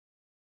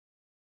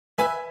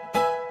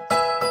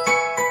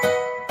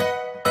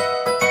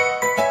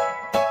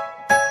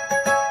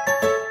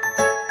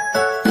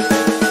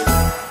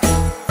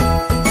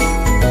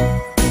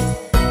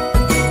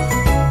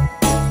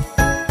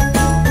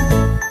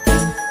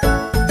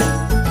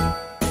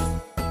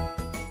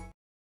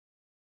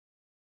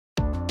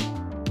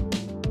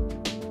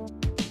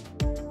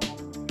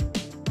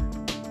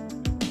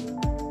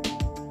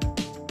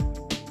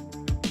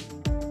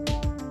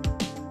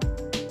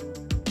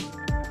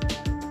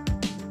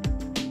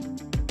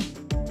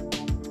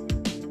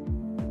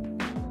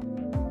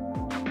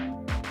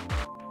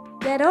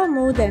There are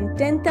more than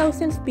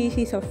 10,000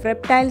 species of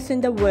reptiles in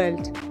the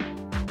world.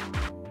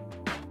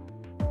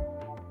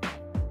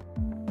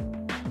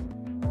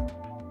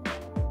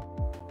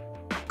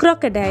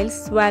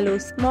 Crocodiles swallow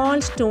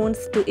small stones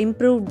to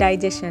improve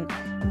digestion.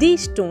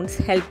 These stones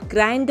help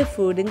grind the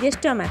food in their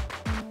stomach.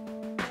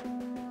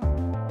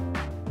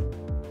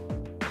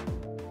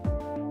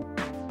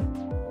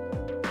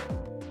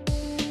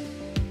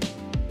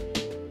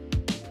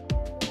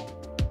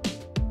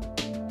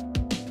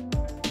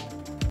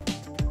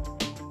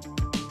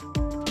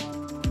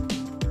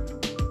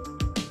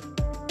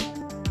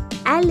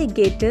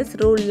 Alligators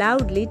roar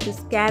loudly to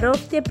scare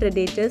off their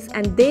predators,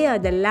 and they are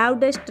the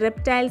loudest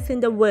reptiles in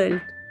the world.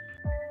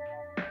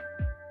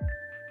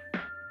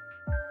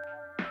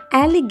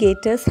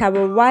 Alligators have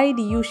a wide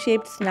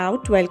U-shaped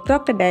snout while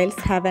crocodiles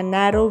have a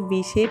narrow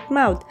V-shaped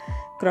mouth.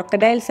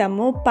 Crocodiles are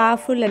more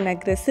powerful and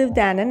aggressive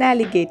than an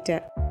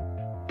alligator.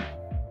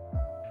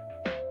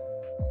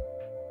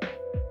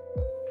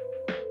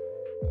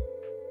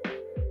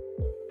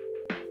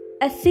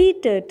 A sea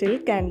turtle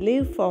can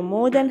live for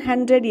more than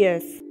 100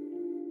 years.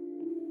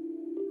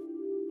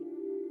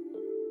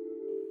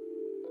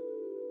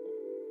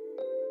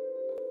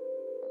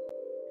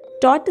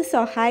 Tortoises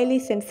are highly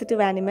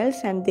sensitive animals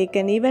and they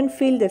can even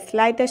feel the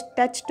slightest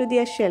touch to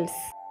their shells.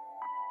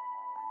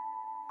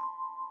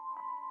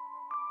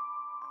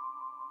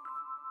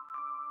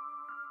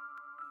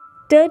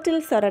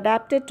 Turtles are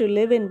adapted to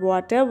live in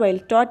water while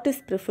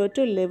tortoises prefer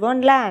to live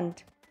on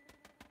land.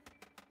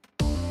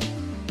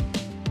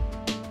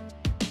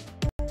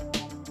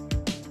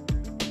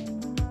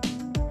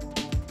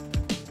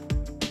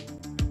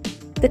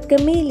 The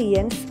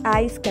chameleon's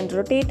eyes can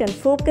rotate and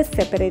focus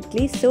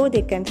separately so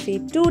they can see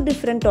two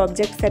different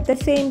objects at the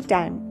same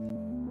time.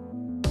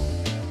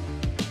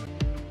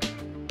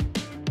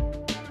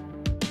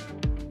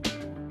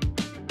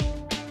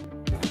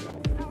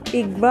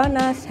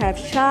 Iguanas have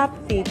sharp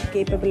teeth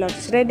capable of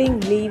shredding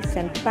leaves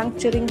and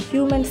puncturing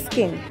human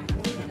skin.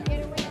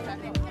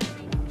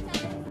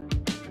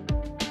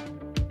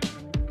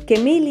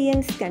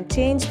 Chameleons can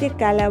change their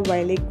color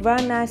while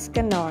iguanas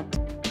cannot.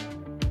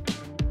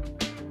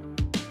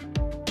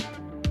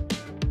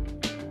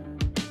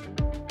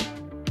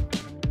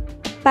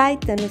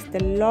 Python is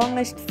the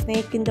longest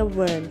snake in the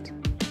world.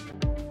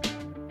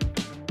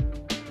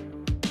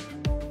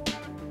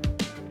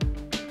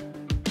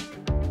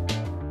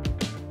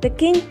 The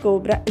king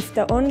cobra is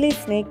the only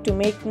snake to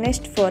make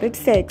nest for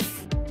its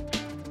eggs.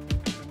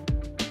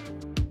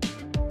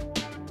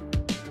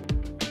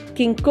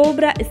 King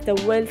cobra is the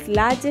world's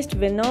largest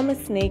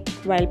venomous snake,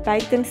 while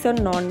pythons are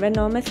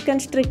non-venomous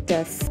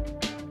constrictors.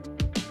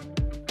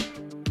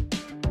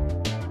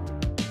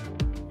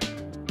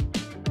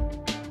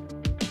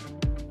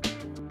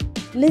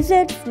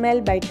 Lizards smell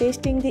by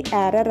tasting the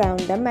air around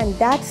them, and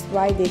that's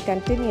why they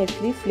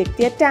continuously flick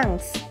their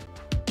tongues.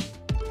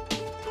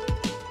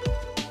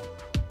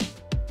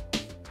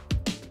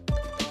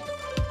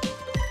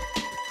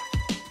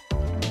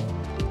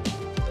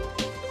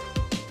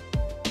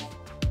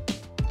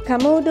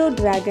 Komodo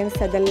dragons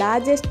are the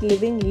largest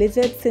living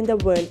lizards in the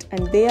world,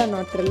 and they are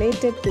not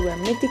related to a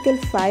mythical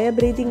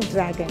fire-breathing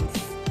dragons.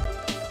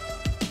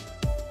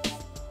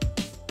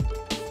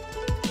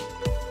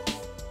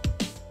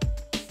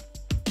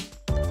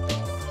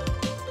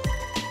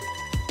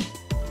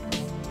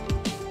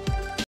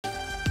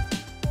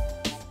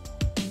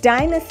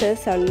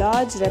 Dinosaurs are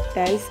large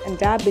reptiles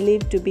and are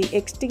believed to be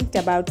extinct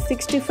about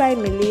 65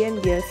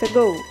 million years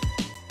ago.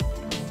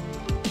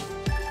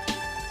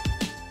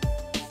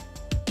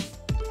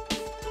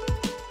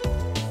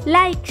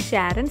 Like,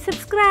 share and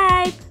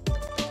subscribe.